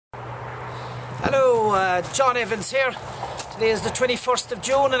Hello, John Evans here. Today is the 21st of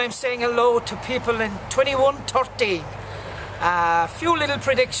June and I'm saying hello to people in 2113. A few little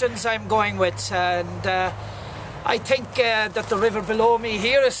predictions I'm going with, and I think that the river below me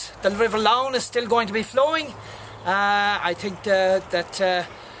here, the River Laune, is still going to be flowing. I think that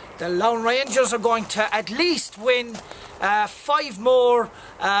the Laune Rangers are going to at least win 5 more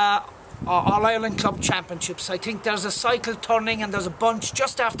All-Ireland Club Championships. I think there's a cycle turning and there's a bunch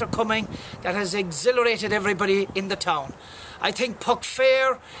just after coming that has exhilarated everybody in the town. I think Puck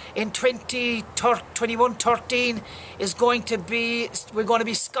Fair in 2113 is going to be, we're going to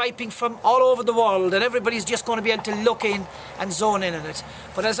be Skyping from all over the world and everybody's just going to be able to look in and zone in on it.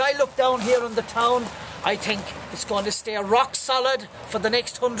 But as I look down here on the town, I think it's going to stay rock solid for the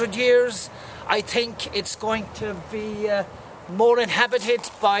next 100 years. I think it's going to be more inhabited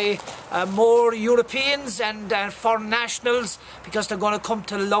by more Europeans and foreign nationals, because they're going to come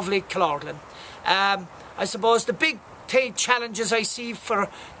to lovely Killorglin. I suppose the big challenges I see for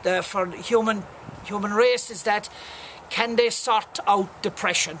the human race is that, can they sort out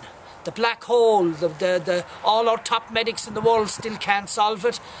depression? The black hole, all our top medics in the world still can't solve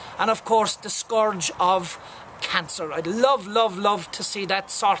it, and of course the scourge of cancer. I'd love to see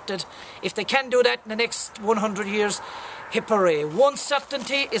that sorted. If they can do that in the next 100 years, hip hooray. One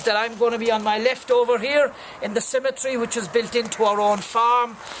certainty is that I'm going to be on my left over here in the cemetery, which is built into our own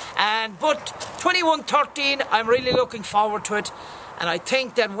farm. But 2113, I'm really looking forward to it. And I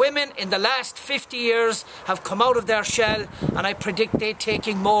think that women in the last 50 years have come out of their shell, and I predict they're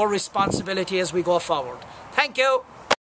taking more responsibility as we go forward. Thank you.